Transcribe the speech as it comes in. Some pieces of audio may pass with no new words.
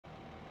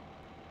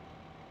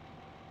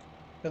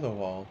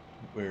Hello all,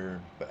 we're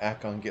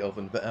back on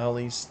Gelvin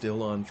Valley,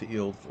 still on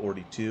field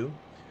 42,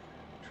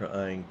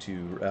 trying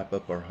to wrap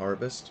up our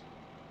harvest,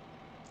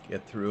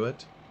 get through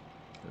it.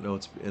 I know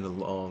it's been a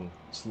long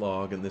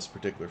slog in this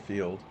particular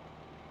field.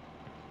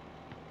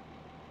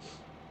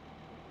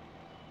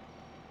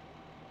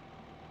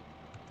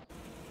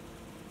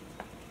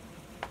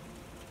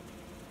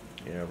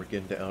 Yeah, we're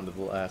getting down to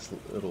the last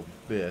little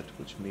bit,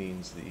 which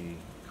means the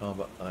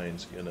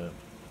combine's gonna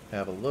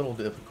have a little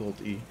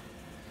difficulty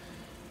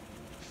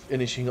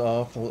finishing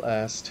off the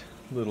last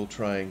little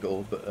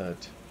triangle,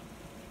 but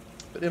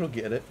it'll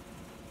get it.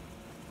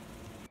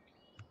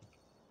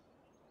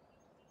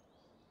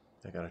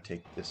 I gotta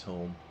take this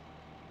home.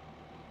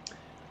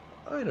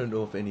 I don't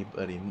know if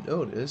anybody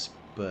noticed,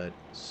 but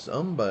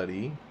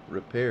somebody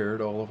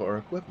repaired all of our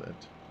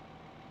equipment.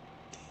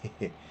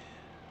 At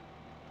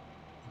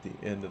the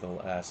end of the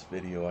last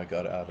video, I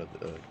got out of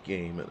the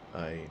game and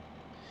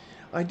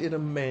I did a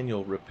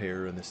manual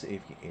repair in the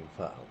save game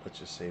file. Let's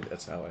just say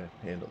that's how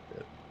I handled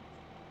it.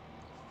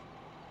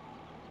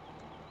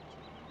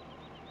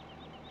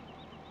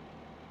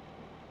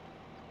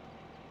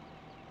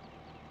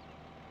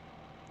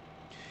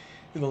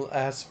 In the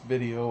last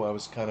video, I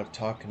was kind of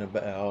talking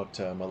about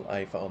my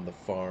life on the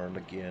farm.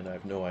 Again, I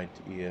have no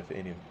idea if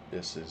any of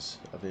this is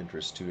of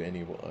interest to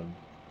anyone.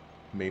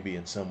 Maybe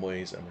in some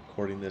ways I'm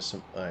recording this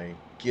so my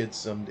kids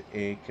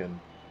someday can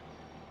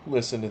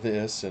listen to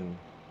this and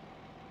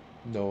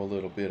know a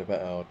little bit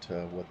about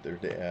what their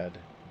dad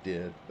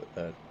did.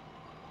 But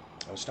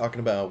I was talking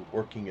about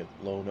working at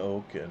Lone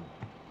Oak and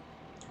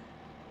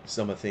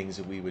some of the things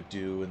that we would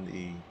do in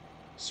the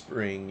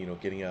spring, you know,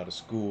 getting out of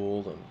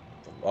school and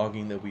the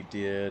logging that we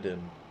did,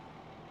 and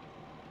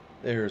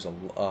there's a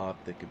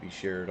lot that could be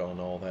shared on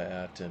all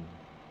that, and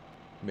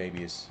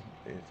maybe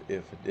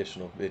if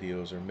additional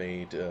videos are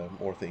made,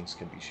 more things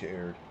can be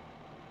shared.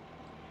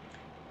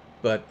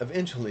 But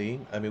eventually,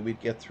 I mean, we'd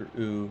get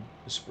through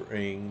the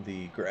spring,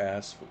 the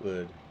grass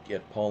would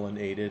get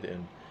pollinated,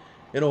 and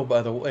oh,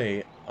 by the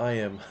way, I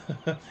am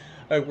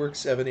I worked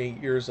 7, 8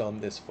 years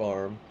on this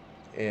farm,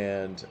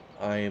 and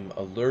I am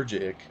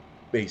allergic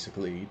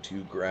basically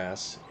to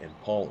grass and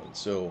pollen.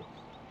 So,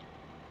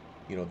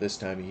 you know, this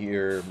time of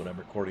year when I'm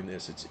recording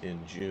this, it's in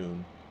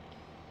June,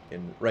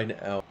 and right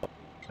now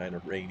it's kind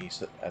of rainy,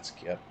 so that's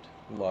kept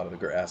a lot of the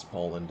grass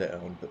pollen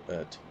down.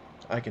 But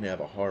I can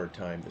have a hard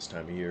time this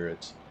time of year.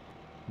 It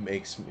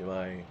makes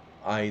my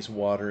eyes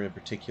water in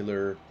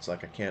particular. It's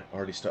like I can't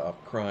hardly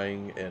stop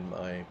crying, and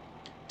my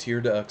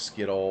tear ducts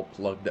get all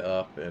plugged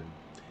up, and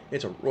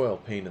it's a royal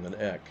pain in the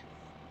neck.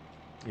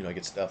 You know, I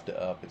get stuffed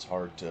up. It's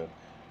hard to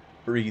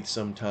breathe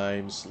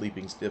sometimes.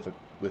 Sleeping's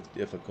with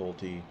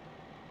difficulty,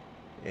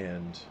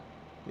 and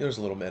there's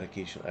a little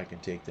medication I can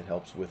take that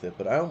helps with it.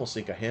 But I almost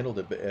think I handled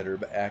it better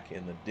back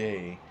in the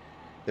day.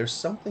 There's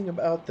something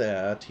about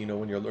that, you know,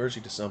 when you're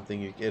allergic to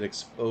something, you get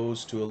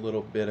exposed to a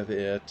little bit of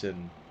it,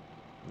 and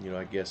you know,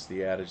 I guess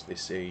the adage they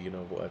say, you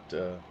know,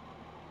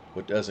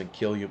 what doesn't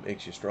kill you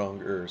makes you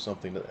stronger, or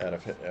something to that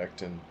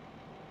effect. And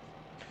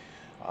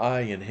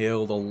I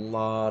inhaled a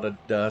lot of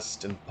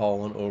dust and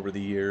pollen over the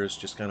years,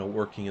 just kind of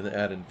working in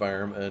that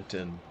environment,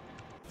 and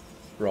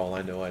for all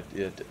I know, I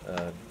did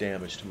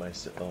damage to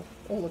myself.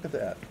 Oh, look at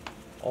that.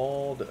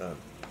 All done.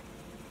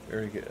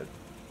 Very good.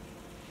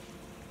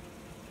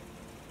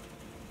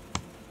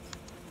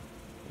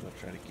 I'm going to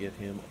try to get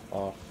him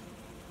off.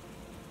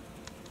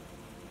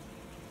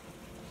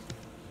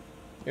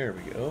 There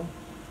we go.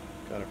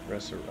 Gotta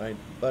press the right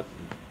button.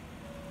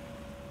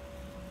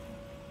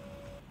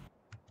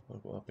 I'll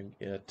go up and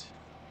get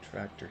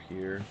tractor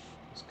here.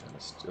 He's kind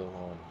of still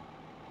on.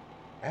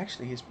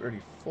 Actually, he's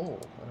pretty full.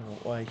 I don't know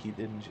why he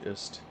didn't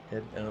just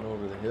head down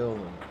over the hill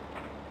and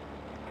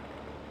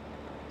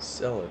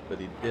sell it, but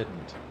he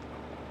didn't.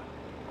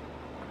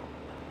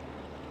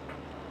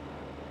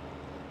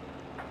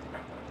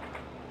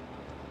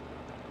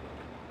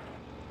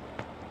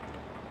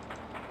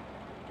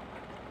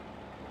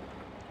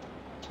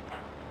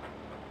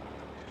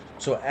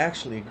 So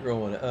actually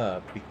growing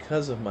up,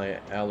 because of my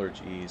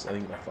allergies, I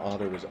think my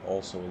father was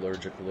also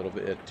allergic a little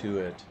bit to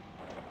it.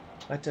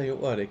 I tell you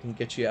what, it can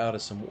get you out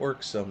of some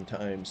work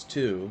sometimes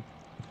too.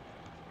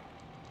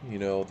 You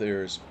know,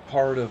 there's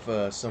part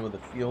of some of the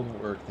field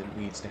work that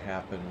needs to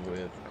happen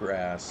with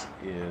grass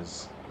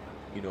is,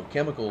 you know,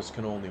 chemicals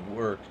can only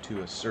work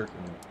to a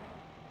certain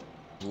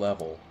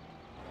level.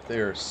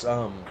 There are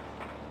some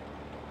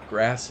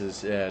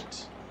grasses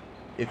that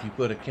if you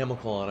put a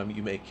chemical on them,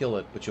 you may kill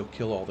it, but you'll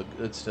kill all the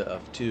good stuff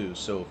too.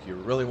 So if you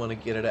really want to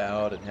get it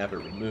out and have it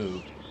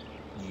removed,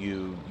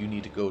 you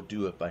need to go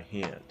do it by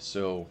hand.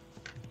 So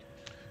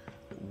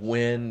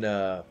when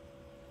the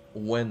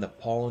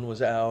pollen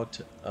was out,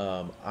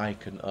 I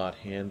could not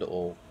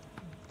handle,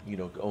 you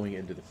know, going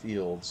into the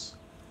fields.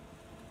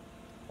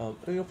 You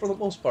know, for the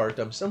most part,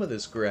 some of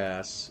this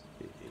grass,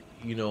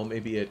 you know,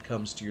 maybe it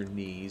comes to your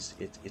knees.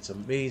 It's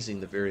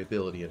amazing the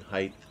variability in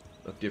height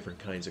of different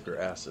kinds of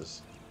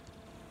grasses.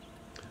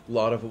 A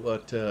lot of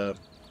what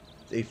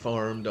they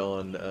farmed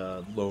on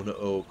Lone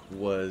Oak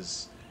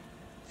was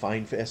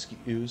fine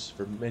fescues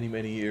for many,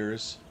 many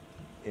years.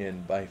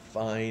 And by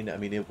fine, I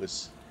mean it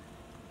was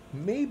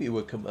maybe it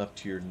would come up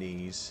to your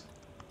knees,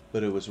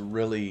 but it was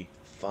really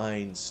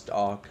fine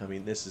stalk. I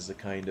mean, this is the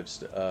kind of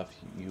stuff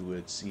you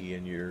would see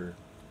in your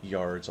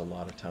yards a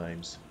lot of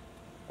times.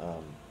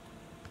 Um,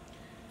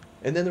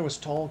 and then there was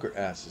tall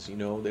grasses. You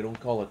know, they don't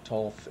call it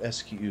tall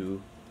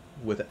fescue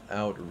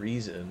without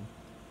reason.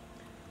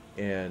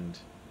 And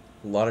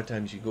a lot of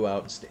times you go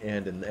out and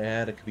stand in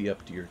that. It could be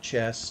up to your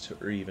chest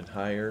or even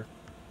higher,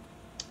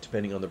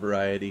 depending on the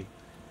variety.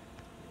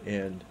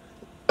 And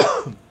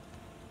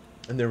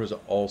and there was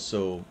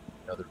also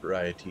other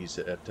varieties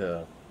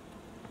that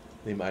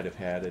they might have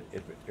had at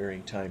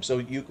varying times. So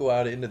you go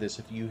out into this,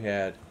 if you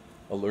had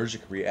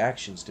allergic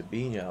reactions to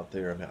being out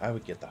there, I mean, I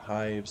would get the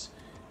hives,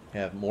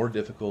 have more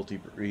difficulty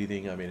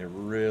breathing. I mean, it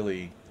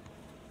really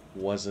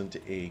wasn't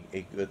a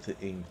good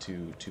thing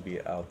to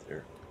be out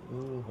there.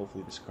 Ooh,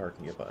 hopefully this car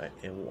can get by.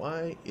 And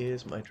why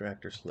is my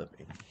tractor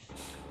slipping?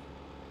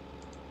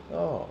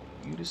 Oh,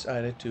 you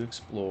decided to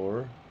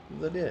explore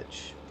the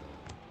ditch.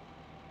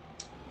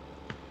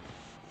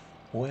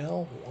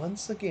 Well,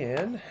 once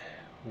again,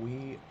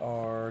 we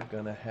are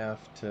gonna have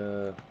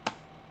to...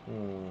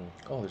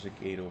 Oh, there's a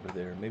gate over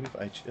there. Maybe if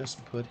I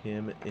just put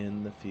him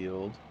in the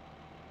field.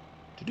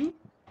 To-do.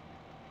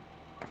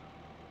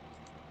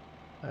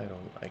 I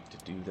don't like to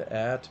do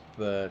that,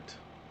 but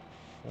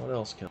what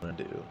else can I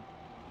do?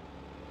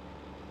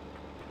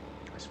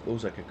 I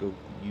suppose I could go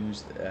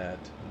use that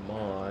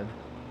mod.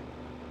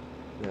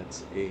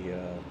 That's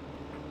a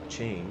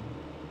chain.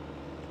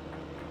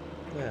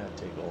 That'd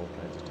take all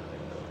kinds of time,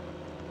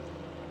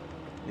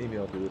 though. Maybe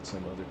I'll do it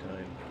some other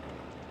time.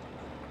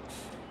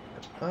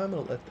 I'm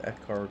gonna let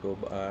that car go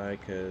by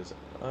because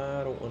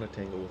I don't want to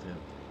tangle with him.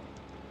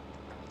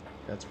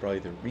 That's probably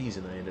the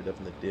reason I ended up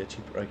in the ditch.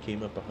 He probably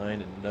came up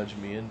behind and nudged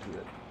me into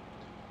it.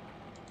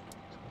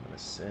 So I'm gonna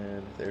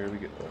send. There we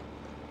go.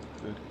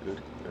 Good,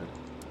 good, good.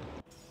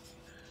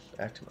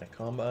 Back to my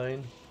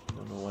combine. I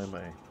don't know why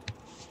my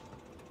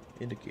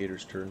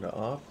indicator's turned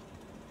off.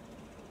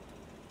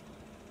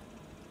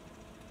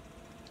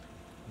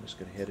 I'm just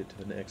gonna head it to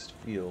the next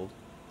field.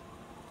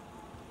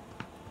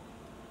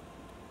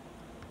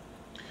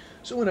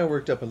 So when I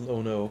worked up at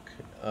Lone Oak,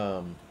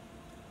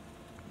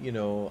 you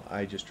know,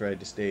 I just tried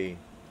to stay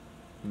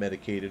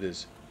medicated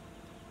as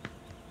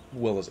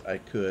well as I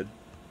could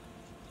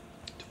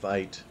to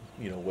fight,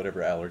 you know,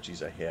 whatever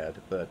allergies I had.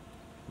 But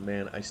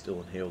man, I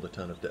still inhaled a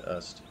ton of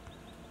dust.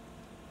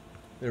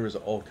 There was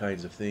all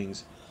kinds of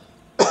things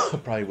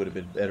probably would have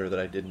been better that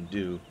I didn't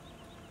do.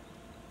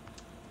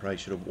 Probably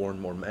should have worn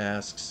more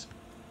masks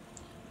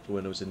for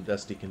when it was in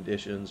dusty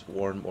conditions,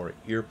 worn more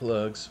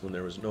earplugs when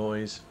there was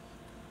noise.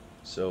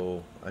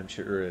 So I'm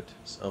sure at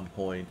some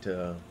point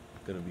going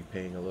to be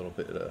paying a little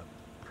bit of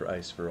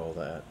price for all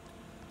that.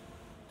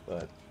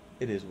 But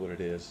it is what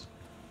it is.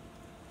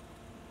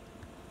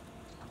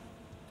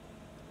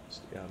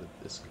 Stay out of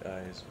this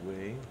guy's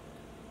way.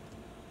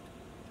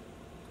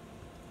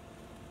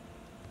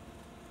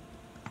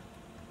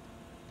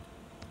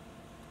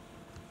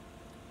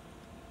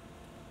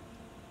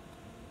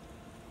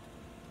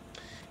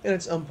 And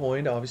at some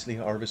point, obviously,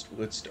 harvest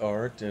would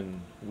start,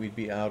 and we'd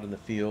be out in the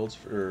fields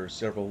for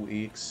several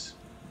weeks,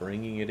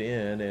 bringing it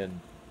in. And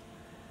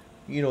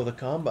you know, the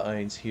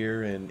combines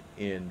here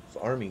in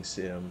Farming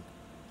Sim,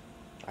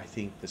 I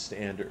think the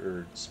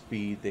standard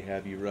speed they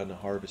have you run the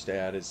harvest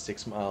at is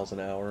 6 miles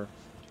an hour,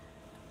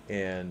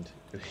 and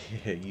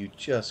you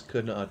just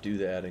could not do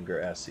that in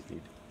grass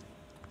seed.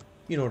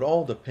 You know, it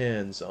all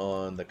depends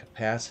on the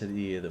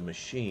capacity of the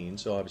machine.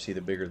 So obviously,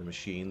 the bigger the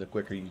machine, the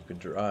quicker you can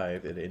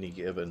drive at any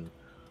given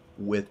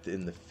width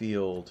in the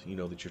field, you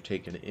know, that you're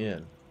taking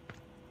in.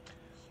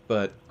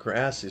 But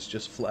grass is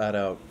just flat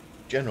out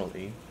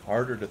generally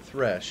harder to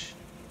thresh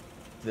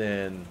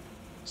than,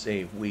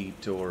 say,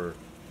 wheat or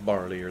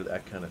barley or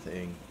that kind of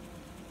thing,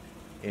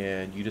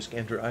 and you just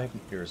can't drive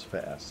near as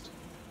fast.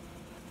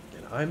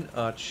 And I'm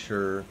not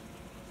sure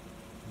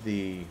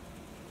the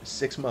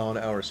 6 mile an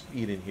hour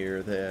speed in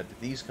here that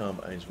these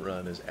combines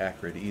run is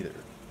accurate either.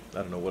 I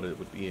don't know what it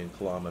would be in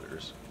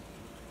kilometers.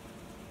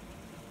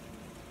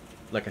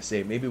 Like I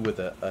say, maybe with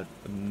a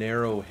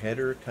narrow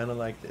header kind of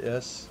like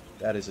this,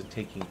 that isn't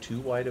taking too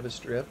wide of a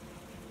strip.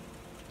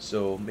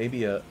 So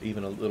maybe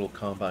even a little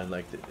combine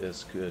like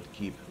this could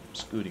keep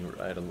scooting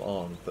right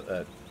along.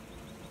 But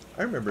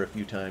I remember a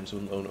few times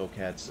when Lone Oak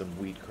had some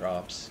wheat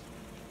crops,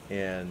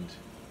 and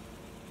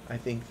I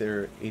think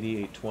their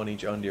 8820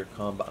 John Deere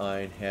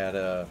combine had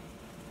a,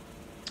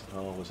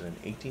 oh, was it an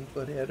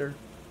 18-foot header?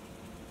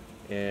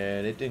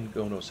 And it didn't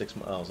go no 6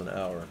 miles an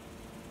hour.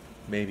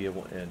 Maybe it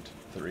went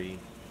 3.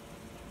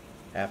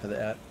 Half of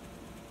that.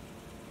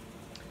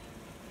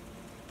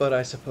 But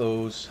I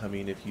suppose, I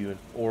mean, if you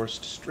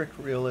enforced strict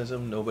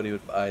realism, nobody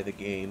would buy the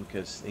game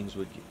because things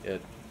would get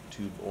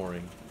too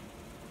boring,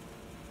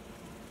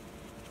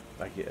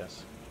 I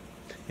guess.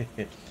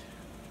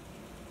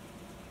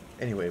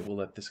 Anyway, we'll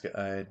let this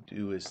guy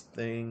do his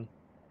thing.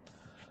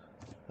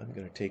 I'm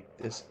going to take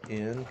this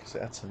in because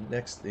that's the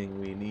next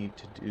thing we need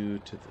to do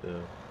to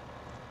the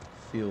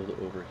field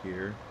over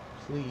here.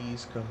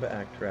 Please come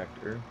back,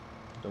 tractor.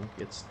 Don't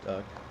get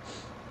stuck.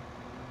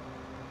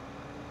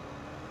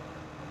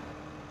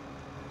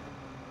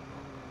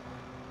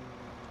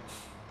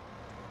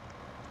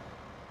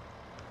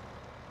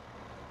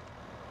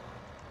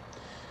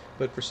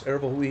 But for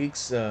several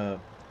weeks,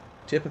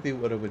 typically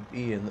what it would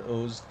be in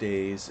those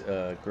days,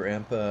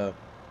 Grandpa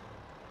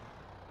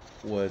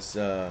was,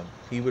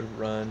 he would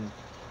run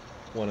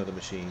one of the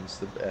machines,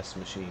 the best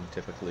machine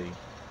typically.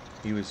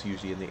 He was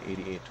usually in the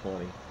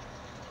 8820.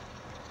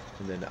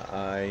 And then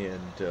I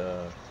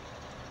and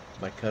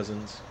my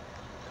cousins,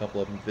 a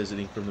couple of them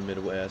visiting from the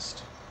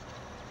Midwest,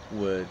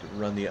 would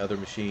run the other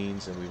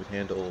machines, and we would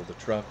handle the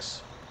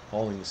trucks,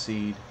 hauling the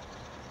seed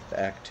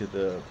back to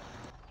the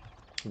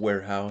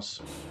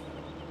warehouse.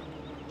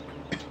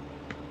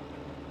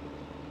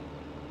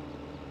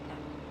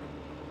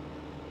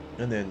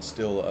 And then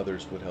still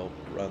others would help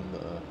run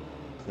the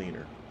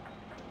cleaner,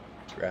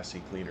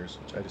 grassy cleaners,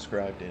 which I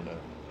described in a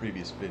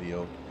previous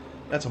video.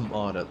 That's a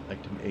mod I'd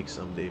like to make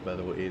someday, by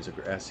the way, is a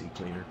grassy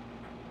cleaner.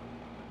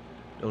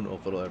 Don't know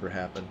if it'll ever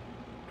happen.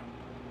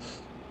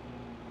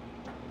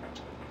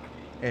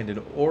 And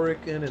in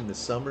Oregon in the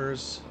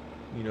summers,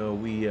 you know,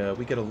 we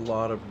get a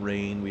lot of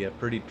rain. We have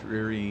pretty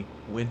dreary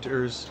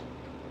winters.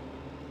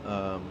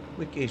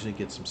 We occasionally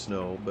get some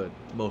snow, but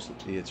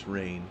mostly it's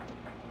rain.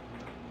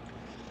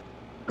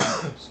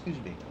 Excuse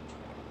me.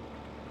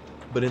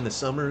 But in the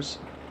summers,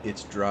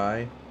 it's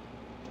dry,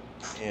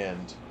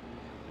 and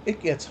it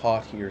gets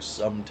hot here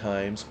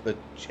sometimes, but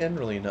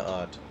generally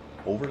not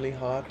overly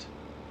hot.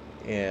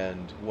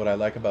 And what I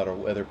like about our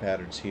weather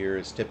patterns here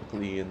is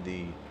typically in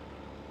the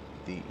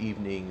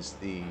evenings,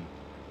 the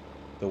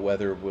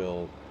weather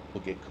will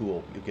get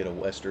cool. You'll get a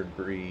western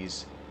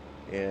breeze,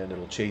 and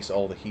it'll chase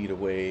all the heat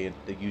away, and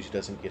it usually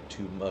doesn't get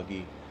too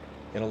muggy.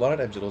 And a lot of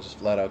times it'll just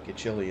flat out get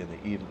chilly in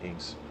the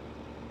evenings.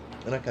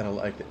 And I kind of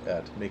like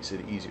that. It makes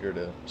it easier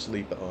to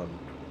sleep on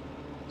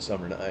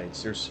summer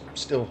nights. There's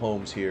still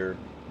homes here,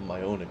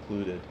 my own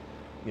included.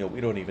 You know,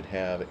 we don't even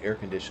have air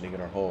conditioning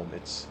in our home.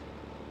 It's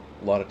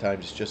a lot of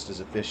times it's just as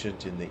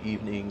efficient in the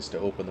evenings to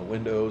open the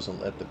windows and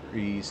let the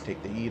breeze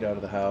take the heat out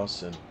of the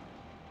house. And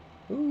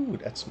ooh,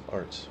 that's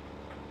smart.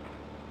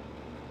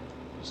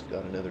 Just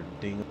got another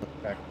ding on the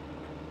back.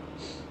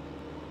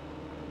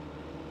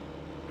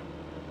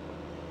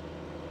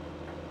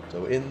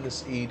 So in the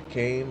seed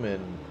came,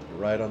 and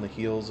right on the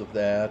heels of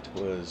that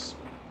was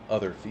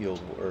other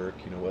field work,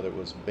 you know, whether it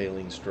was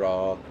baling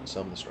straw,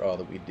 some of the straw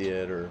that we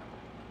did, or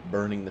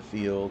burning the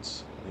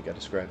fields. I think I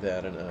described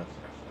that in a,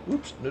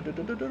 oops, no,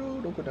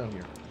 don't go down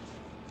here.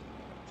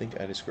 I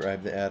think I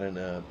described that in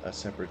a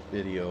separate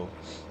video.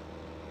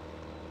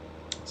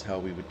 That's how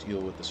we would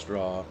deal with the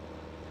straw.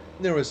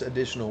 And there was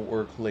additional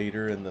work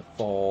later in the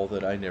fall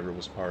that I never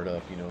was part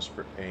of, you know,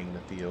 spraying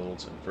the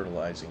fields and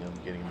fertilizing them,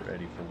 getting them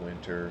ready for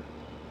winter,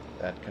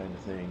 that kind of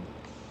thing.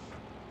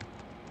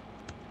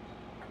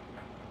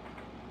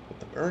 But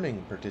the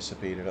burning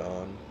participated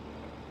on,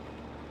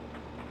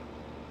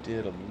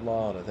 did a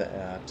lot of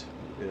that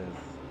with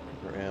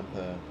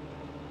Grandpa,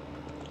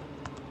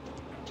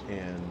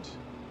 and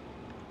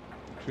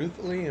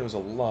truthfully it was a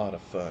lot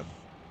of fun.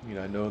 You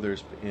know, I know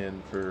there's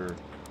been for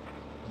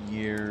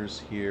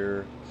years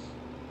here,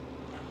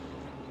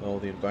 well,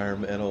 the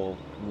environmental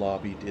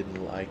lobby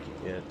didn't like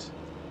it,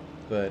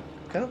 but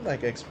kind of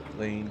like I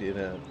explained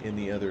in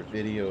the other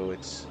video,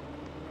 it's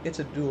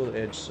a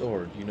dual-edged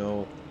sword. You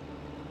know,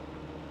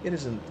 it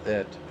isn't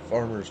that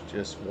farmers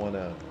just want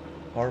to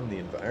harm the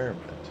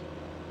environment.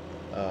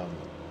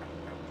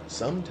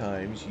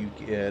 Sometimes you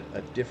get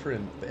a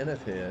different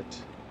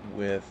benefit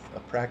with a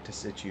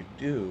practice that you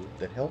do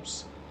that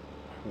helps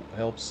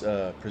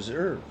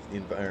preserve the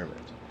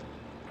environment.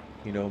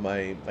 You know,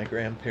 my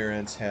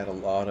grandparents had a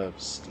lot of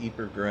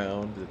steeper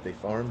ground that they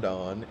farmed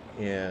on,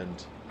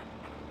 and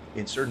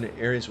in certain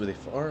areas where they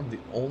farmed, the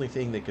only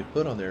thing they could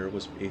put on there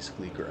was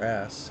basically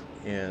grass.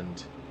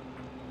 And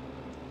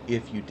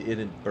if you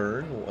didn't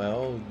burn,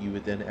 well, you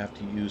would then have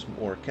to use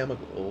more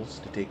chemicals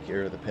to take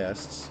care of the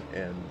pests,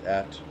 and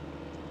that,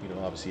 you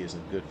know, obviously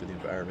isn't good for the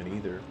environment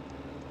either.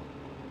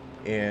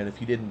 And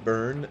if you didn't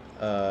burn,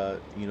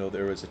 you know,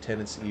 there was a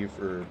tendency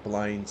for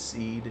blind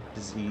seed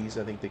disease,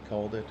 I think they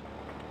called it,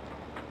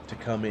 to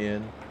come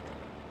in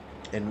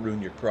and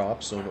ruin your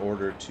crops. So in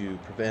order to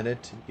prevent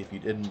it, if you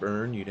didn't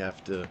burn, you'd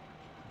have to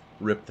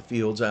rip the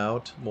fields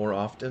out more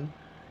often.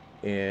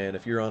 And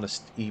if you're on a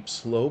steep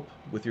slope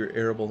with your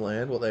arable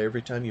land, well,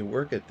 every time you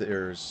work it,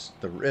 there's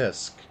the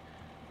risk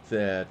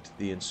that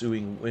the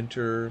ensuing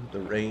winter, the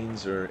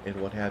rains and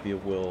what have you,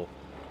 will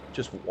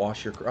just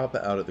wash your crop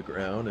out of the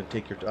ground and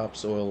take your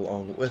topsoil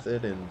along with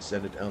it and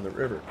send it down the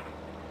river.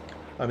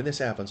 I mean, this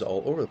happens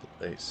all over the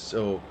place.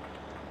 So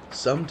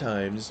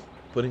sometimes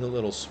putting a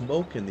little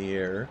smoke in the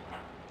air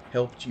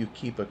helped you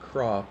keep a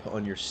crop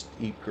on your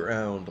steep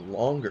ground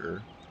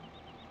longer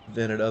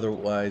than it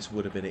otherwise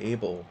would have been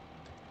able.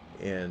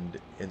 And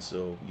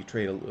so you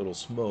trade a little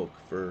smoke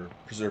for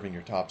preserving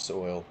your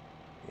topsoil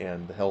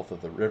and the health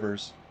of the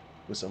rivers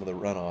with some of the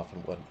runoff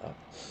and whatnot.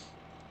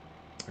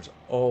 There's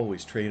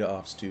always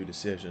trade-offs to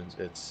decisions.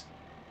 It's,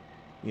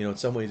 you know, in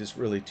some ways it's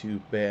really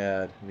too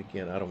bad. And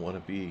again, I don't want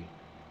to be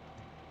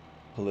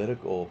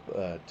political,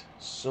 but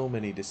so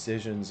many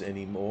decisions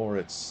anymore,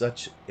 it's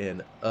such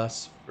an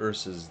us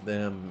versus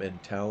them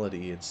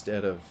mentality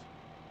instead of,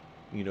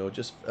 you know,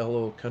 just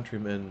fellow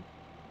countrymen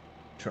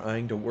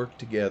trying to work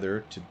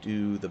together to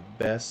do the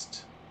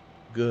best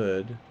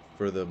good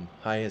for the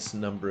highest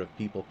number of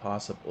people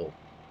possible.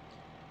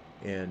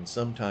 And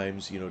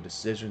sometimes, you know,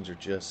 decisions are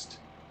just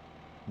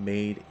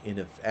made in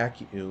a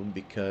vacuum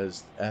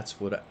because that's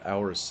what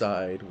our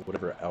side,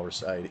 whatever our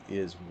side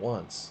is,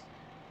 wants.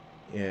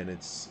 And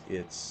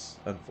it's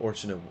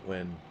unfortunate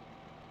when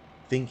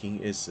thinking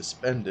is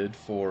suspended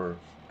for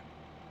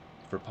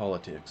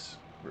politics,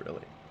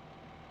 really.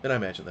 And I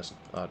imagine that's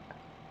not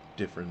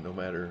different no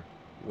matter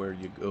where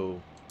you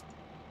go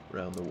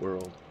around the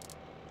world.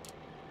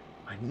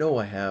 I know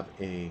I have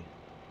a...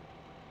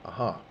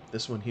 Aha,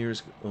 this one here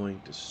is going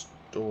to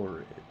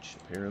storage,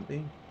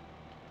 apparently.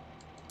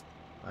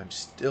 I'm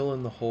still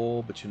in the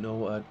hole, but you know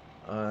what?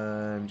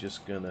 I'm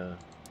just gonna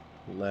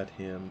let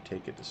him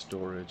take it to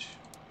storage.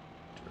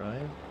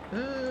 Drive?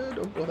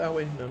 Don't go that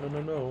way. No, no,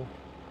 no, no.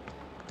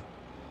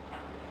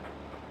 Let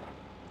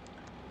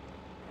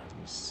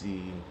me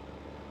see.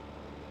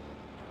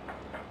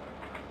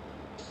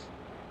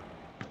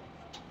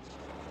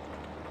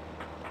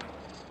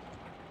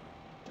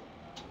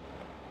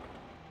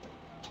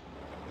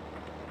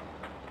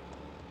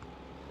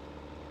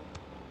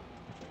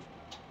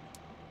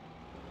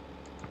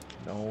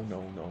 No,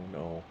 no, no,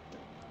 no.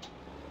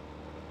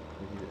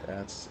 Maybe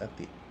that's at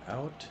the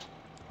out.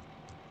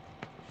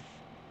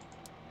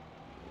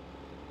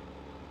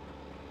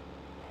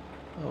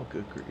 Oh,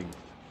 good grief.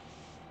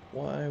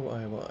 Why,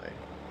 why, why?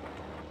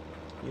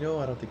 You know,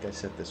 I don't think I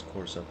set this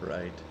course up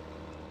right.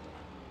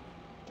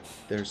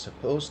 There's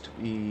supposed to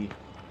be... You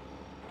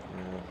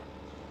know,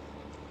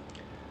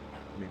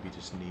 maybe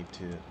just need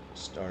to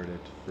start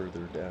it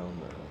further down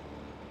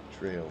the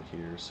trail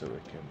here so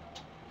it can...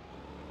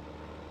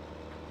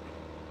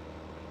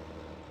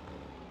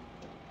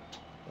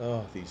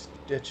 Oh, these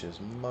ditches,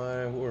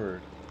 my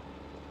word.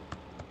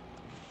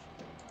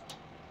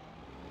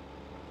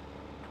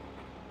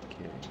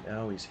 Okay,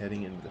 now he's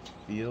heading into the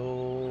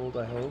field,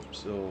 I hope,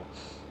 so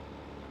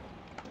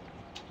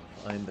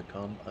find the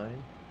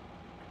combine.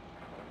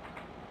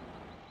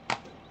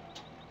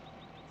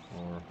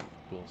 Or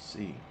we'll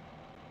see.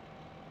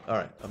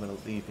 Alright, I'm gonna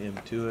leave him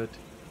to it.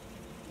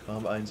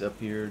 Combine's up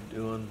here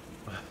doing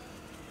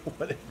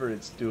whatever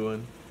it's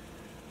doing.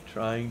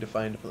 Trying to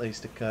find a place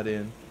to cut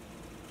in.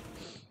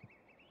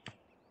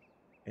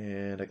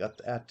 And I got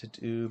that to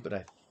do, but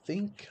I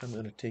think I'm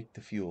going to take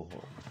the fuel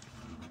home.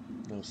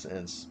 No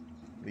sense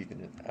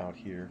leaving it out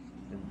here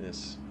in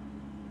this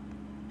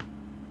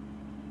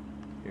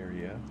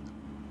area.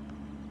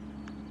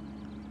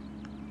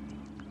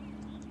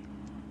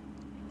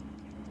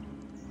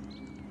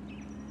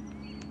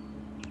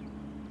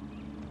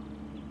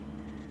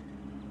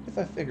 If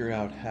I figure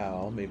out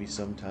how, maybe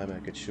sometime I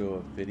could show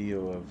a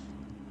video of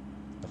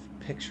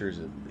pictures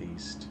at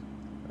least.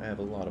 I have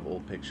a lot of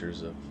old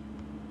pictures of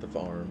the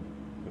farm.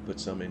 I put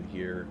some in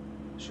here,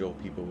 show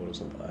people what it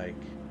was like.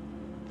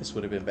 This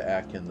would have been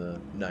back in the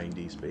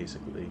 90s,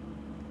 basically.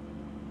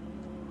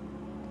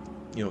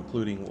 You know,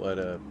 including what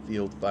a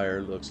field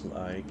fire looks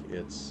like.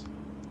 There's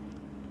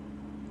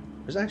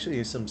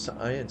actually some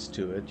science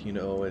to it, you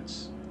know,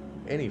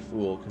 any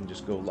fool can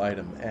just go light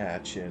a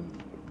match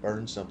and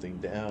burn something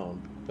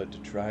down, but to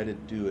try to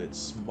do it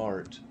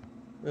smart,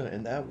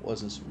 and that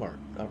wasn't smart.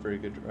 Not very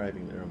good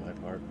driving there on my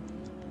part.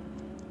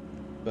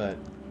 But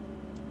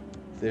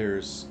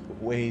there's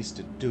ways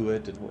to do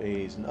it and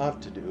ways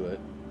not to do it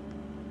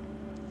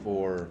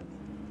for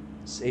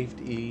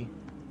safety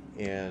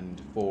and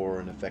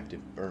for an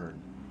effective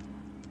burn.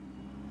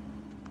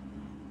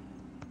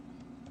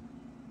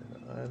 And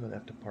I'm going to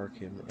have to park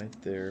him right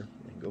there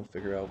and go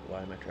figure out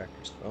why my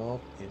tractor's... Oh,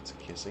 it's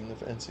kissing the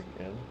fence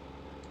again.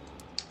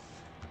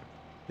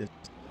 This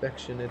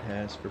affection it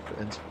has for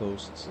fence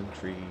posts and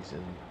trees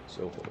and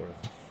so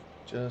forth.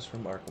 Just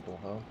remarkable,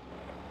 huh?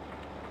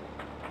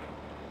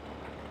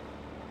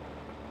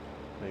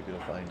 Maybe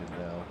it'll find it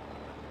now.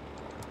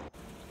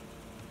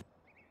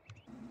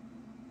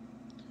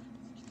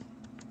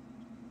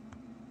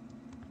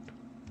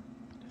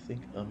 I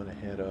think I'm gonna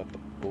head up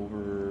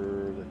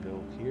over the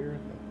hill here.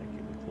 That might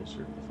get me closer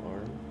to the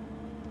farm.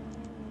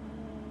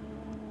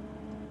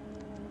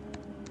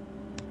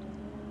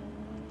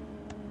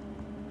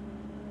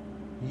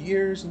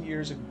 Years and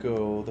years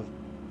ago, the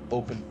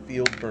open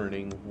field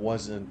burning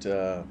wasn't,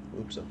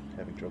 oops, I'm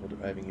having trouble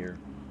driving here,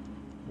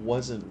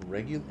 wasn't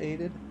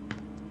regulated.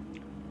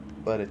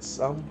 But at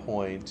some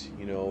point,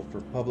 you know,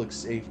 for public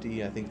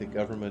safety, I think the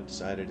government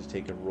decided to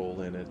take a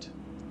role in it,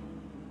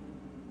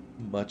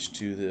 much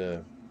to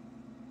the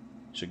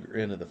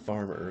chagrin of the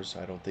farmers.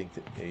 I don't think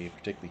that they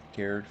particularly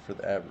cared for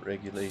that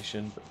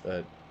regulation,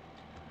 but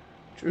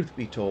truth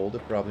be told,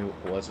 it probably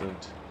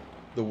wasn't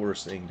the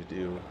worst thing to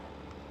do.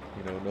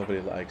 You know,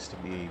 nobody likes to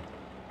be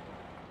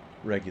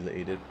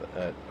regulated,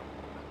 but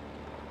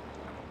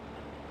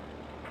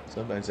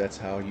Sometimes that's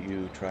how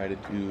you try to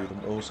do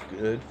the most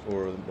good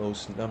for the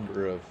most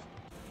number of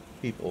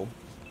people.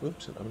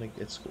 Oops, and I'm going to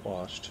get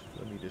squashed.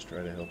 Let me just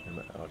try to help him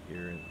out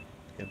here and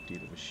empty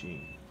the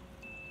machine.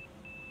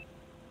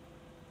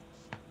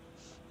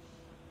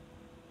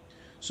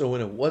 So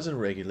when it wasn't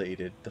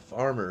regulated, the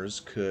farmers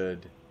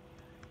could,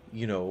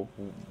 you know,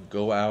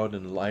 go out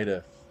and light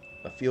a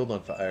field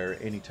on fire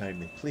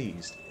anytime they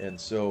pleased. And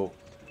so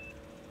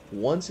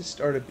once it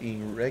started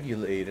being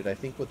regulated, I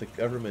think what the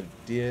government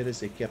did is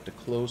they kept a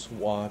close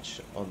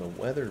watch on the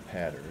weather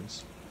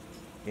patterns,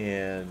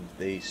 and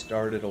they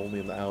started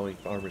only allowing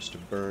farmers to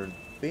burn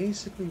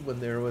basically when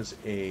there was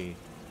a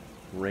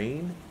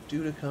rain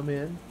due to come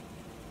in.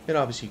 And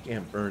obviously you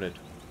can't burn it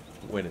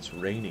when it's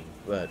raining,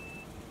 but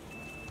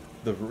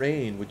the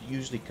rain would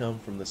usually come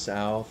from the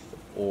south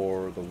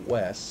or the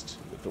west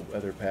with the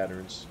weather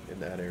patterns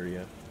in that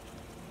area.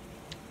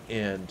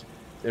 And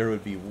there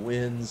would be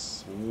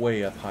winds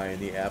way up high in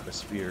the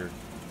atmosphere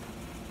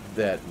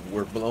that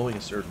were blowing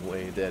a certain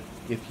way that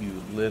if you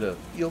lit a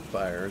field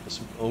fire, the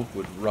smoke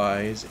would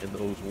rise and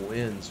those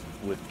winds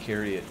would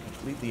carry it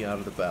completely out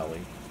of the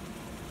valley,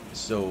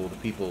 so the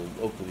people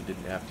locally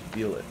didn't have to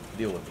deal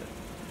with it.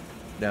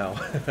 Now,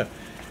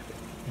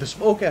 the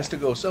smoke has to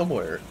go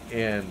somewhere,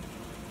 and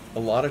a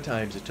lot of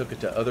times it took it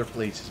to other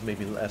places,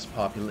 maybe less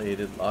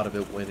populated. A lot of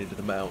it went into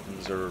the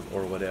mountains or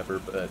whatever,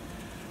 but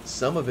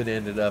some of it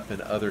ended up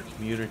in other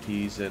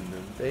communities, and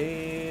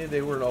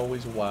they weren't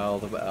always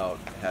wild about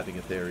having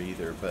it there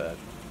either. But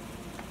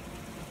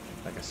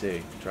like I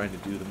say, trying to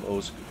do the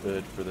most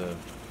good for the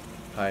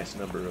highest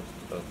number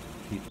of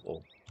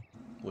people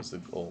was the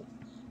goal.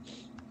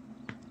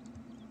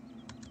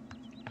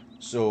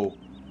 So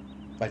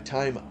by the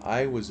time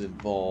I was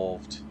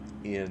involved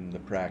in the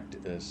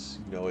practice,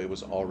 it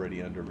was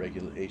already under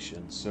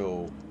regulation.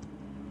 So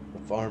the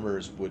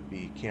farmers would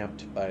be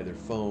camped by their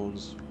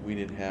phones. We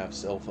didn't have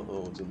cell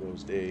phones in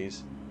those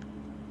days.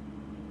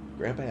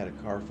 Grandpa had a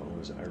car phone,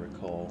 as I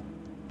recall,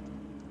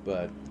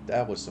 but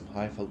that was some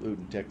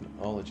highfalutin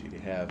technology to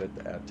have at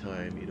that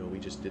time. We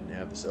just didn't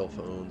have the cell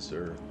phones,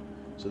 or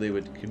so they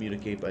would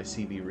communicate by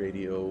CB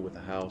radio with the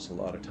house a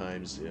lot of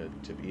times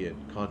to be in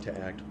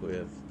contact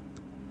with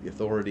the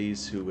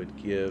authorities who would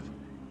give.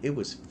 It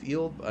was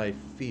field by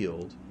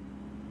field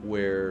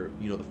where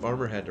the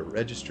farmer had to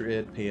register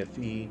it, pay a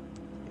fee,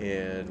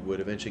 and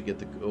would eventually get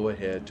the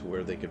go-ahead to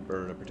where they could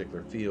burn a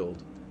particular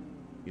field.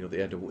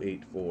 They had to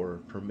wait for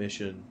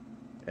permission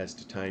as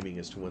to timing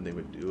as to when they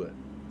would do it.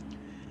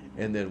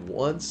 And then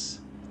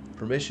once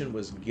permission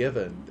was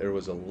given, there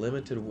was a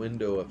limited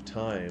window of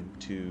time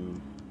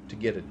to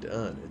get it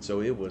done. And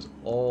so it was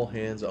all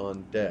hands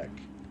on deck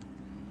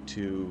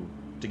to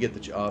get the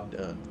job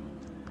done.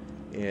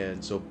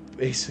 And so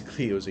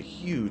basically it was a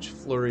huge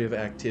flurry of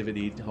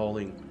activity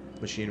hauling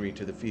machinery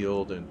to the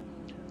field. And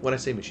when I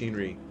say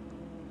machinery,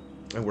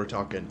 and we're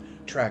talking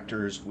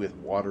tractors with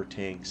water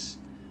tanks,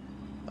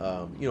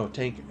 a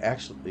tank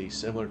actually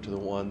similar to the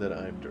one that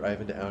I'm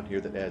driving down here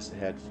that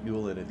had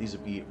fuel in it. These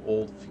would be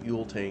old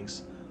fuel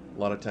tanks. A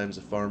lot of times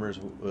the farmers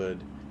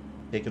would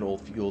take an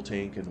old fuel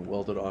tank and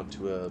weld it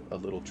onto a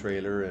little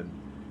trailer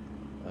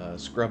and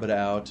scrub it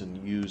out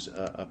and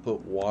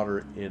put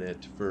water in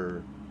it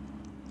for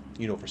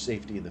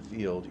safety in the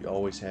field. You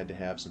always had to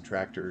have some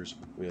tractors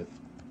with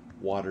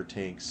water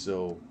tanks,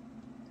 so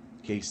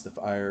in case the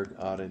fire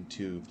got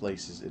into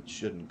places it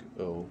shouldn't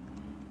go,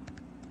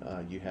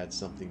 you had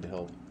something to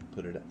help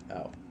put it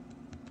out.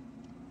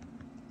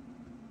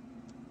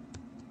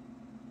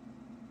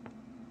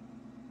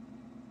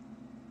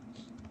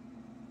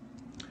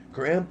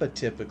 Grandpa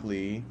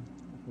typically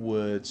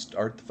would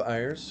start the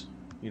fires.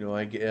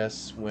 I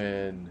guess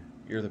when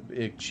you're the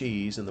big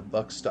cheese and the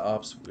buck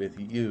stops with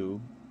you,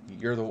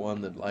 you're the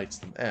one that lights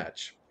the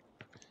match.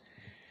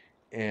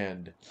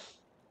 And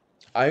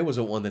I was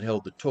the one that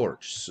held the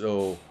torch,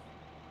 so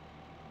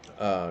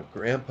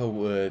Grandpa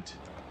would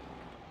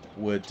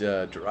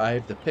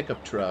drive the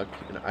pickup truck,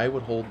 and I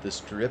would hold this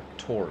drip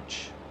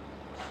torch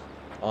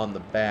on the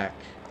back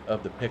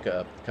of the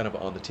pickup, kind of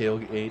on the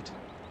tailgate,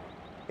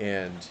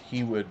 and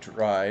he would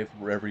drive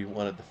wherever he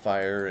wanted the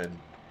fire. And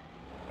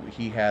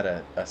he had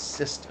a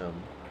system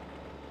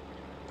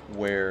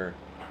where,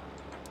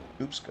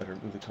 oops, gotta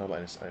remove the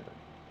combine assignment.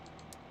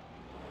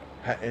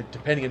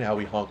 Depending on how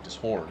he honked his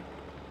horn,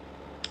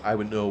 I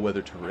would know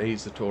whether to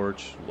raise the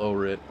torch,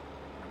 lower it,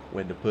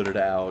 when to put it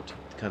out,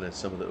 kind of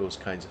some of those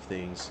kinds of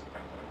things.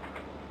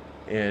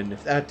 And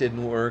if that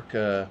didn't work,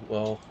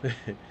 well,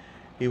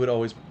 he would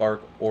always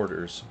bark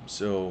orders.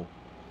 So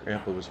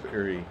Grandpa was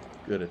very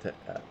good at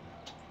that.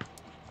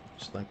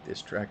 Just like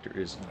this tractor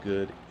is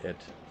good at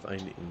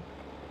finding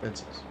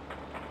fences.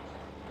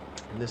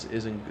 And this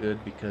isn't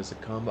good because the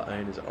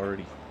combine is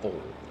already full.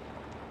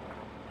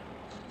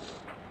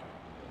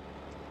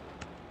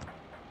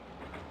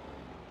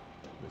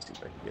 Let's see if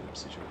I can get him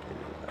situated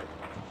right.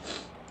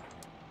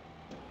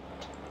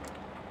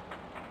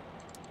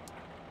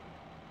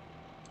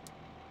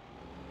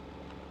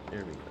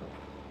 There we go.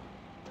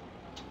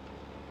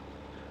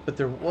 But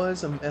there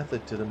was a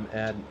method to the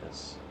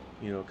madness.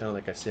 You know, kind of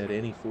like I said,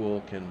 any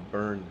fool can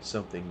burn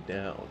something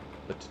down,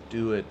 but to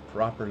do it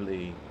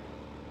properly,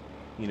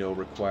 you know,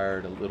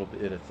 required a little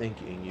bit of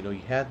thinking. You know,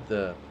 you had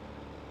the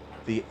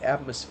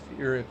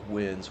atmospheric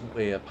winds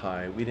way up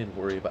high. We didn't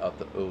worry about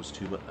those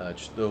too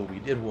much, though we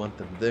did want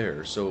them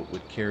there so it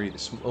would carry the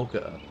smoke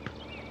up.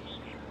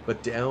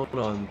 But down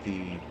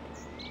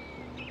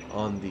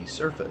on the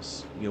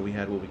surface, you know, we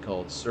had what we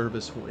called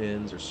service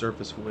winds or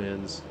surface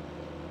winds,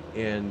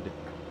 and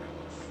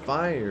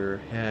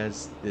fire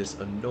has this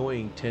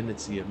annoying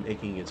tendency of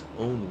making its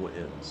own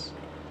winds.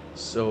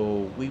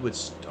 So we would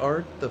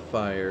start the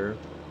fire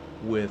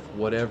with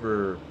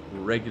whatever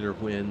regular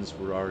winds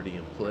were already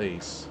in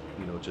place,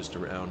 you know, just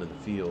around in the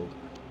field.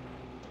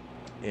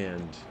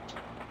 And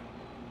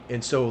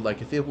so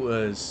like if the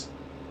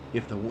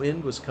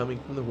wind was coming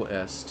from the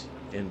west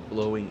and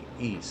blowing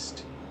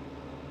east,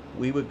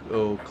 we would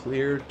go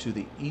clear to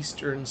the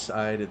eastern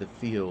side of the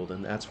field,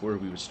 and that's where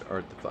we would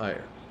start the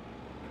fire.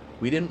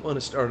 We didn't want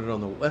to start it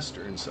on the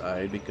western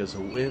side because the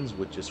winds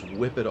would just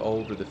whip it all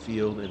over the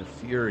field in a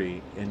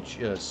fury and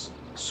just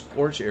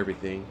scorch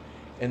everything,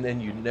 and then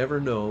you never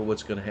know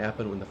what's going to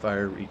happen when the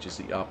fire reaches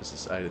the opposite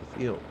side of the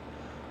field.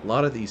 A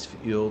lot of these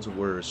fields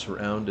were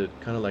surrounded,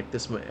 kind of like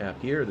this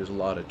map here. There's a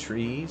lot of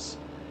trees,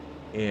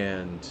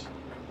 and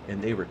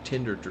they were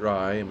tinder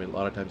dry. I mean, a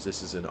lot of times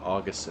this is in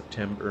August,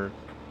 September,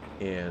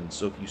 and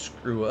so if you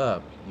screw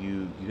up,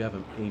 you have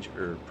a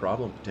major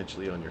problem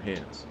potentially on your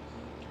hands.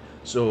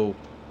 So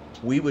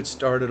we would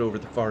start it over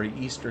the far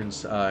eastern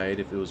side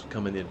if it was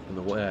coming in from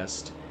the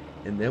west,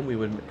 and then we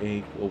would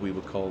make what we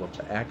would call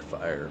a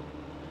backfire,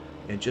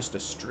 and just a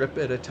strip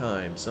at a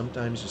time,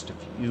 sometimes just a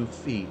few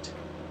feet,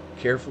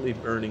 carefully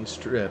burning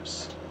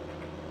strips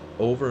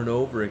over and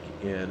over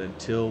again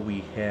until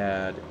we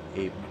had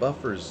a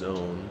buffer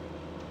zone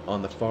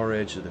on the far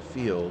edge of the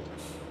field,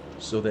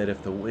 so that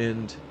if the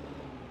wind,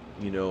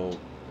 you know,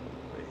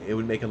 it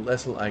would make it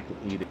less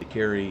likely to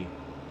carry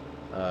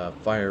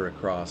fire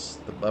across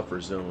the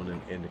buffer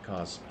zone and to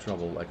cause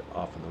trouble like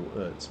off in the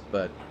woods.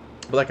 But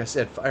like I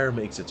said, fire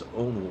makes its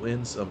own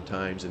wind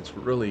sometimes, and it's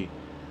really,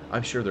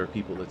 I'm sure there are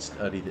people that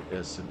study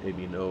this and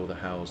maybe know the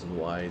hows and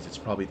whys. It's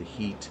probably the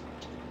heat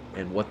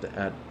and what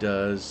that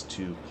does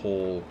to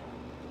pull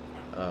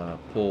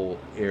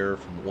air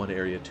from one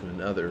area to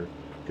another,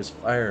 because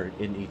fire,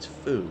 it needs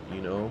food,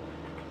 you know.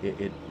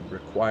 It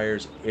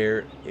requires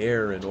air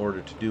in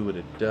order to do what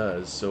it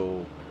does.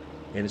 So,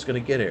 and it's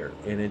going to get air,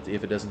 and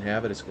if it doesn't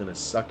have it, it's going to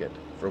suck it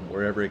from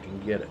wherever it can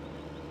get it.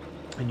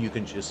 And you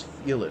can just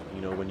feel it,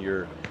 you know, when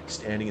you're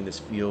standing in this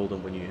field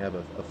and when you have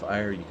a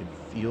fire, you can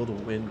feel the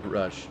wind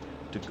rush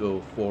to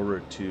go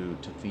forward to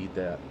feed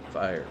that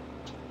fire.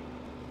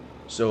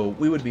 So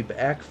we would be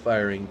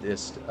backfiring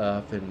this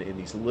stuff in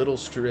these little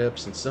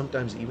strips, and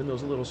sometimes even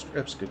those little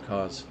strips could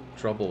cause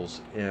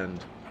troubles.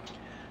 And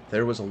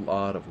there was a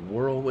lot of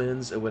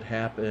whirlwinds that would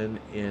happen,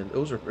 and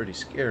those are pretty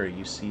scary.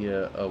 You see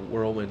a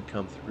whirlwind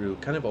come through,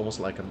 kind of almost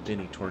like a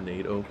mini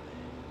tornado,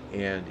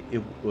 and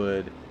it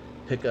would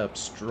pick up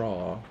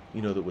straw,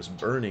 you know, that was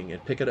burning,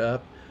 and pick it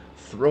up,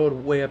 throw it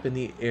way up in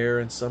the air,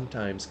 and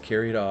sometimes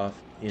carry it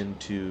off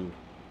into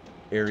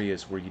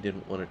areas where you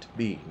didn't want it to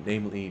be,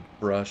 namely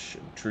brush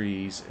and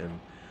trees and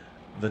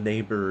the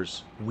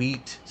neighbor's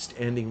wheat,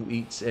 standing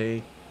wheat,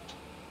 say.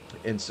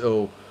 And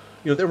so,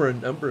 you know, there were a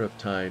number of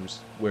times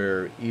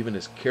where, even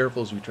as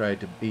careful as we tried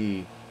to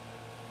be,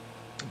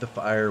 the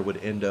fire would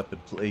end up in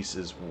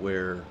places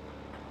where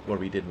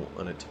we didn't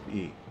want it to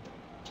be.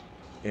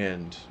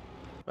 And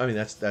I mean,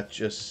 that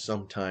just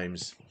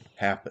sometimes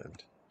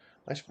happened.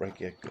 I should probably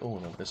get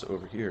going on this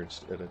over here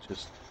instead of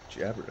just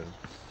jabbering.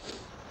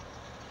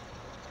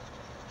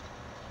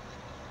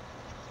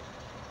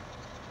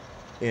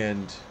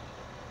 And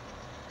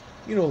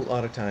you know, a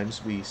lot of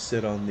times we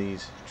sit on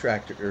these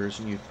tractors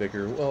and you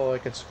figure, well, I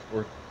could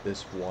squirt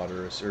this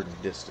water a certain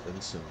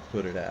distance and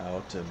put it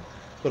out.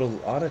 But a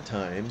lot of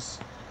times,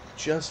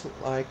 just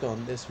like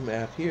on this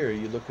map here,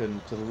 you look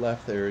to the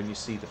left there and you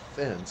see the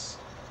fence.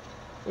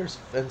 There's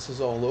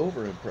fences all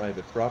over in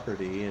private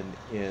property,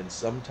 and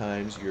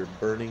sometimes you're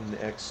burning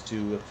next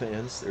to a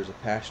fence. There's a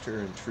pasture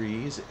and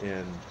trees,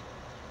 and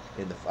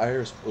the fire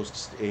is supposed to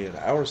stay on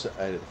our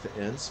side of the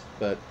fence,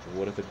 but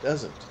what if it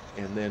doesn't?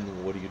 And then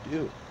what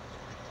do?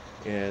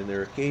 And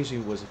there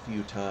occasionally was a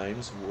few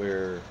times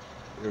where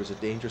there was a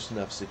dangerous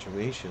enough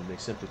situation, they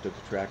simply took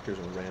the tractors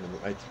and ran them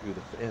right through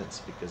the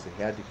fence because they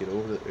had to get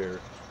over there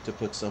to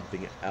put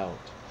something out.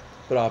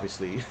 But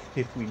obviously,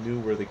 if we knew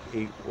where the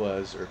gate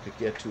was or could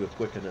get to it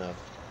quick enough,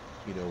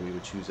 you know, we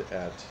would choose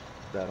that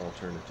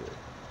alternative.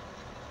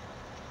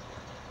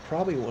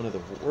 Probably one of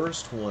the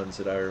worst ones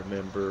that I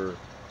remember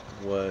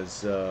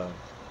was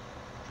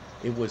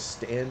it was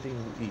standing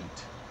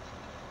wheat.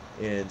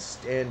 And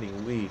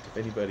standing wheat, if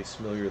anybody's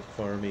familiar with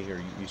farming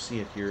or you see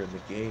it here in the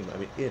game, I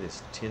mean, it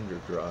is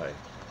tinder dry.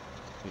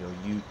 You know,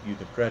 you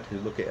can practically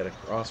look at it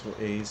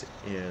crossways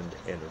and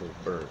it'll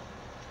burn.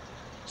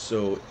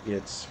 So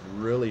it's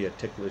really a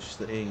ticklish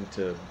thing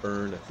to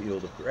burn a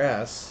field of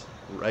grass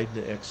right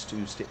next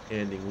to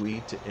standing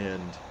wheat,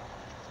 and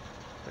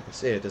like I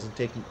say, it doesn't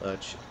take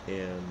much,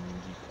 and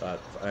you got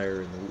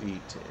fire in the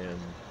wheat, and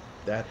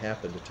that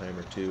happened a time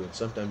or two. And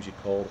sometimes you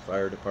call the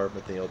fire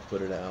department, they help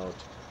put it out.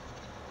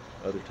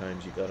 Other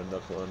times you got to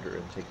knuckle under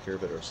and take care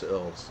of it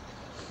ourselves.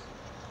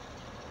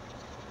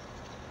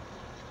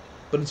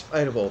 But in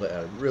spite of all that,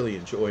 I really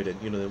enjoyed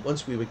it. Then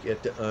once we would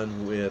get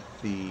done with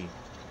the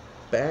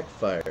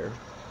backfire,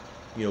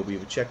 we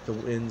would check the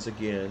winds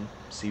again,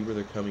 see where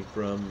they're coming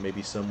from.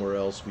 Maybe somewhere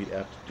else we'd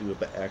have to do a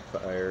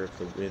backfire if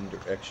the wind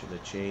direction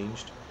had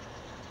changed.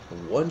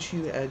 And once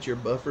you had your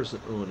buffer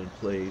zone in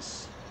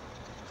place,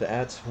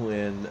 that's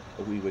when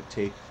we would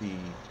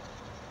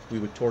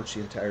torch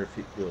the entire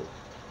field.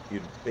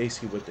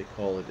 Basically what they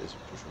call it is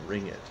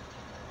ring it.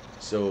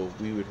 So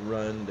we would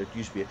run, there'd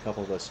usually be a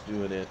couple of us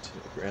doing it.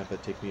 Grandpa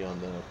would take me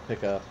on the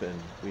pickup, and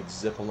we'd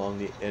zip along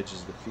the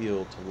edges of the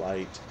field to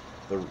light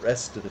the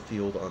rest of the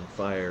field on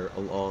fire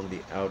along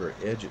the outer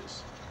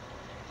edges.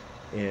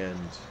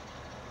 And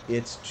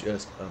it's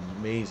just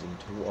amazing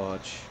to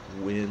watch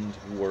wind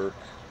work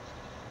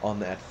on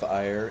that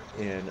fire.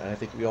 And I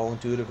think we all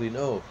intuitively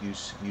know,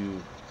 if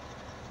you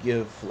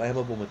give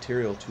flammable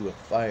material to a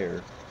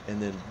fire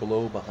and then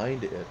blow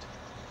behind it,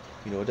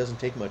 it doesn't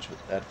take much of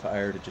that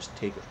fire to just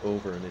take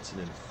over, and it's an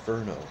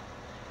inferno.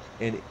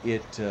 And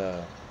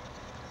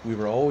we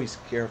were always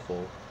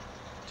careful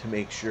to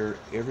make sure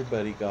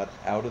everybody got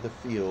out of the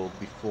field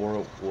before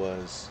it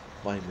was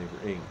finally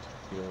ringed.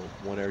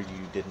 Where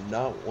you did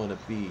not want to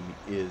be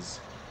is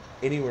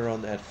anywhere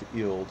on that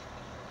field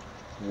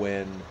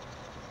when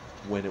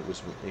it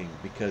was ringed,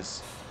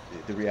 because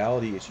the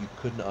reality is you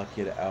could not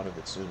get out of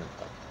it soon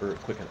enough or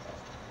quick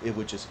enough. It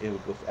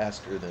would go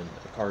faster than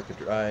a car could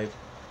drive,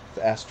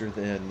 faster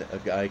than a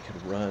guy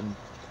could run.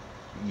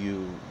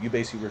 You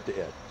basically were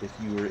dead if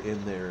you were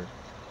in there.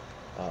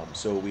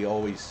 So we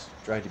always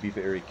tried to be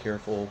very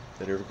careful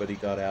that everybody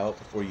got out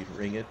before you'd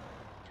ring it.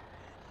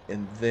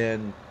 And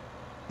then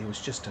it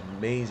was just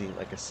amazing.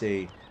 Like I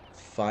say,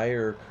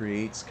 fire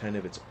creates kind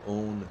of its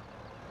own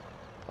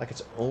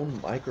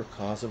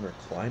microcosm or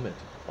climate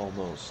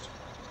almost.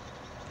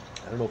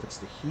 I don't know if it's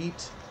the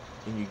heat,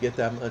 and you get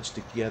that much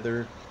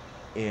together,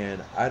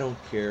 and I don't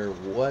care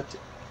what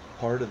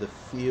part of the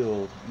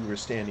field you were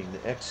standing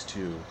next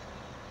to,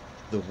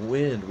 the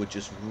wind would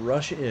just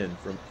rush in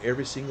from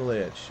every single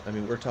edge. I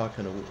mean, we're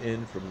talking a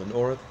wind from the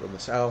north, from the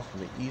south,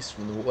 from the east,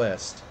 from the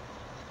west.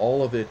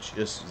 All of it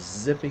just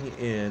zipping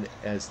in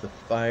as the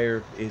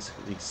fire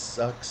basically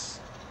sucks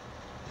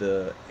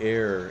the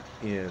air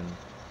in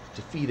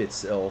to feed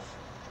itself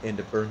and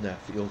to burn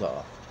that field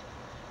off.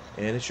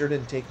 And it sure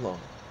didn't take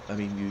long. I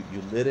mean,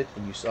 you lit it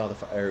and you saw the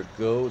fire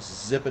go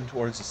zipping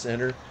towards the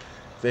center.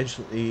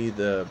 Eventually,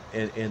 the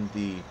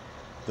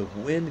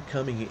wind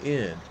coming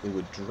in, it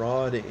would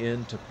draw it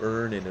in to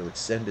burn, and it would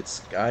send it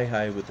sky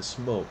high with the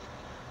smoke.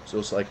 So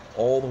it's like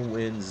all the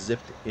wind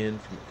zipped in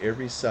from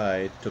every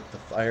side, took the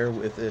fire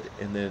with it,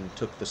 and then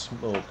took the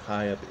smoke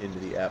high up into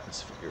the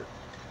atmosphere.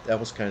 That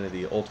was kind of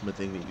the ultimate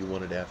thing that you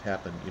wanted to have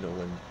happen,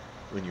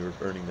 when you were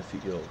burning the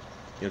field.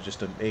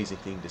 Just an amazing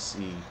thing to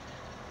see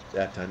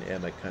that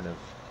dynamic, kind of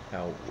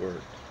how it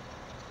worked.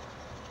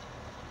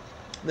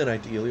 And then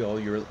ideally all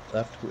you're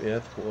left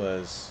with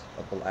was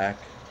a black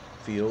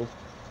field.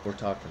 We're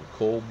talking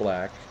coal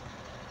black,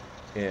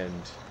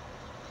 and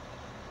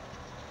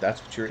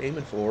that's what you're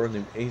aiming for. And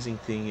the amazing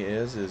thing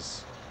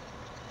is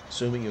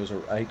assuming it was a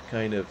right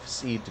kind of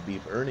seed to be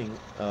burning,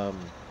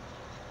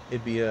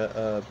 it'd be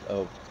a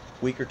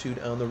week or two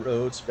down the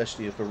road,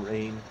 especially if a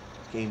rain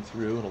came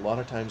through. And a lot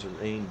of times a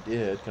rain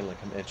did, kind of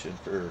like I mentioned,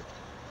 for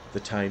the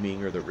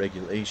timing or the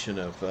regulation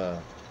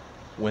of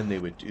when they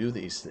would do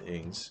these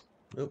things.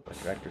 Oh, my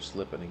tractor's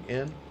slipping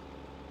again.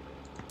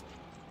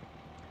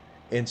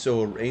 And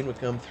so a rain would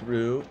come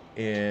through,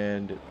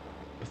 and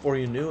before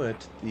you knew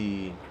it,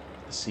 the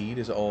seed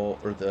is all,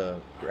 or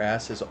the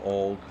grass is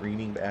all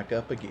greening back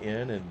up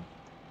again, and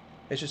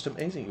it's just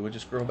amazing. It would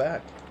just grow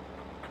back.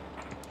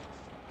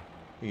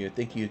 You'd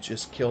think you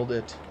just killed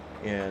it,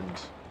 and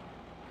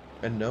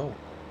no,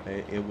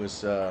 it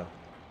was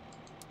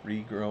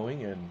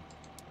regrowing, and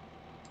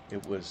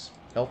it was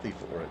healthy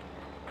for it.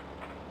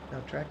 Now,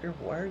 tractor,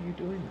 why are you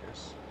doing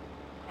this?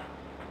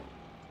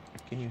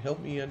 Can you help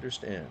me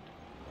understand?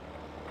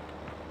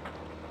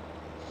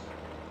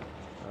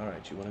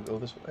 Alright, you want to go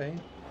this way?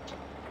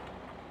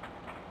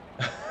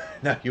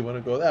 Now you want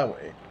to go that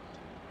way.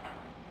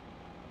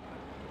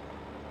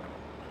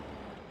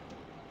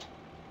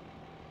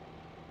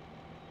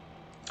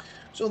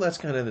 So that's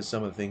kind of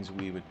some of the things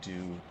we would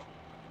do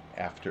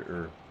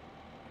after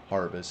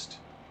harvest.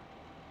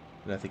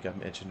 And I think I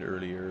mentioned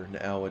earlier,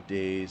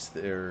 nowadays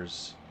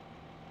there's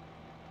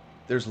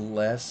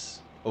less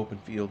open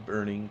field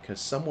burning,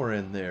 because somewhere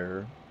in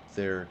there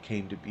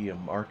came to be a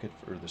market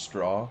for the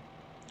straw.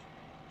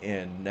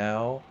 And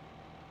now,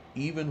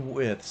 even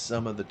with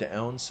some of the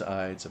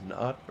downsides of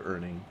not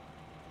burning,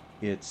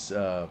 it's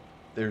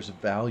there's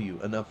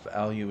enough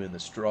value in the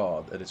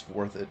straw that it's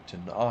worth it to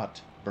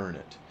not burn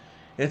it.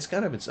 And it's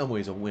kind of in some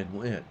ways a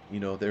win-win.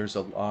 There's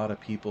a lot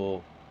of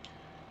people,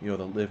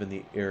 that live in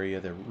the area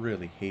that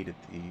really hated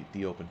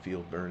the open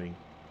field burning.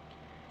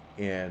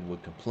 and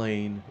would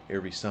complain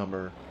every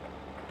summer,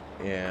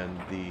 and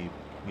the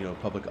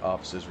public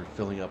offices were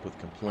filling up with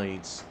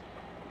complaints.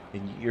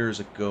 And years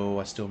ago,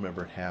 I still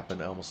remember it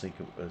happened. I almost think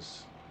it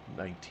was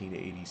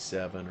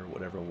 1987 or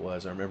whatever it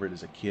was. I remember it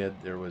as a kid.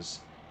 There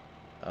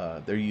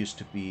used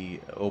to be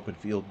open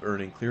field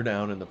burning clear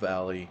down in the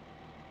valley,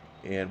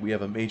 and we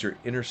have a major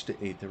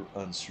interstate that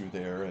runs through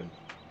there, and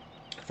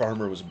a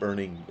farmer was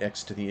burning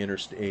next to the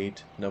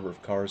interstate. A number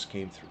of cars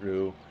came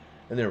through,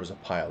 and there was a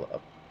pile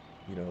up.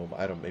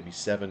 I don't, maybe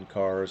 7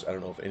 cars. I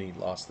don't know if any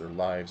lost their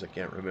lives. I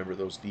can't remember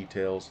those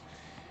details.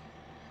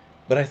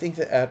 But I think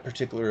that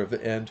particular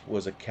event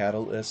was a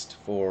catalyst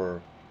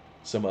for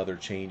some other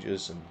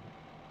changes and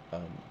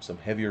some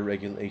heavier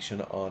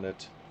regulation on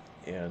it.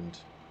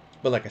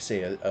 But like I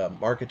say, a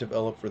market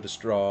developed for the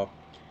straw,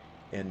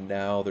 and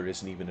now there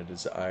isn't even a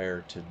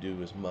desire to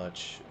do as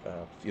much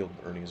field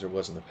burning as there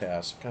was in the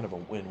past. Kind of a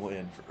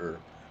win-win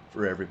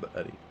for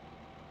everybody.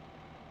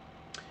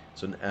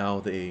 So now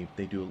they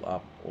do a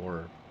lot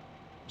more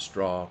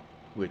straw,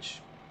 which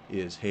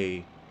is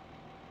hay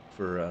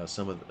for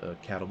some of the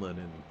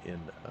cattlemen in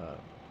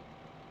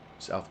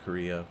South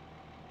Korea,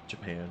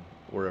 Japan,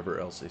 wherever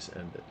else they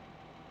send it.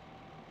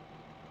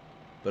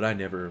 But I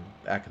never,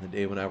 back in the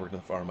day when I worked on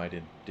the farm, I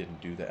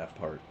didn't do that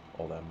part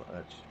all that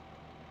much.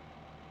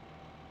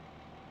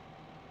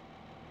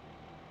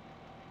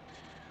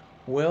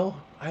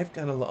 Well, I've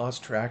kind of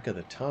lost track of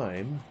the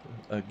time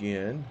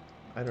again.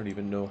 I don't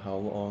even know how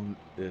long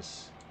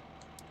this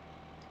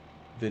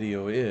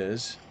video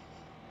is.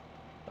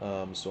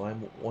 So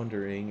I'm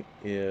wondering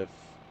if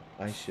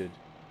I should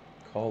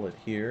call it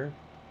here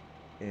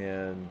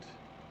and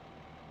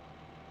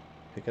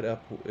pick it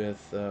up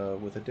with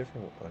a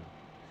different one.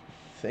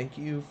 Thank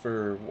you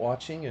for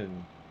watching,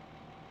 and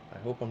I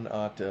hope I'm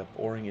not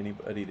boring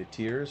anybody to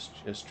tears.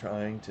 Just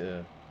trying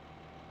to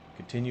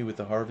continue with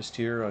the harvest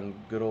here on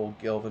good old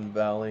Gelvin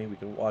Valley. We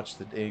can watch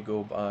the day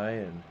go by,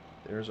 and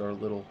there's our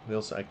little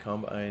hillside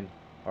combine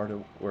hard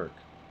at work.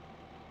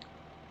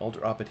 I'll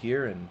drop it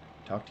here and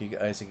talk to you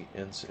guys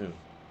again soon.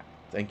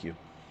 Thank you.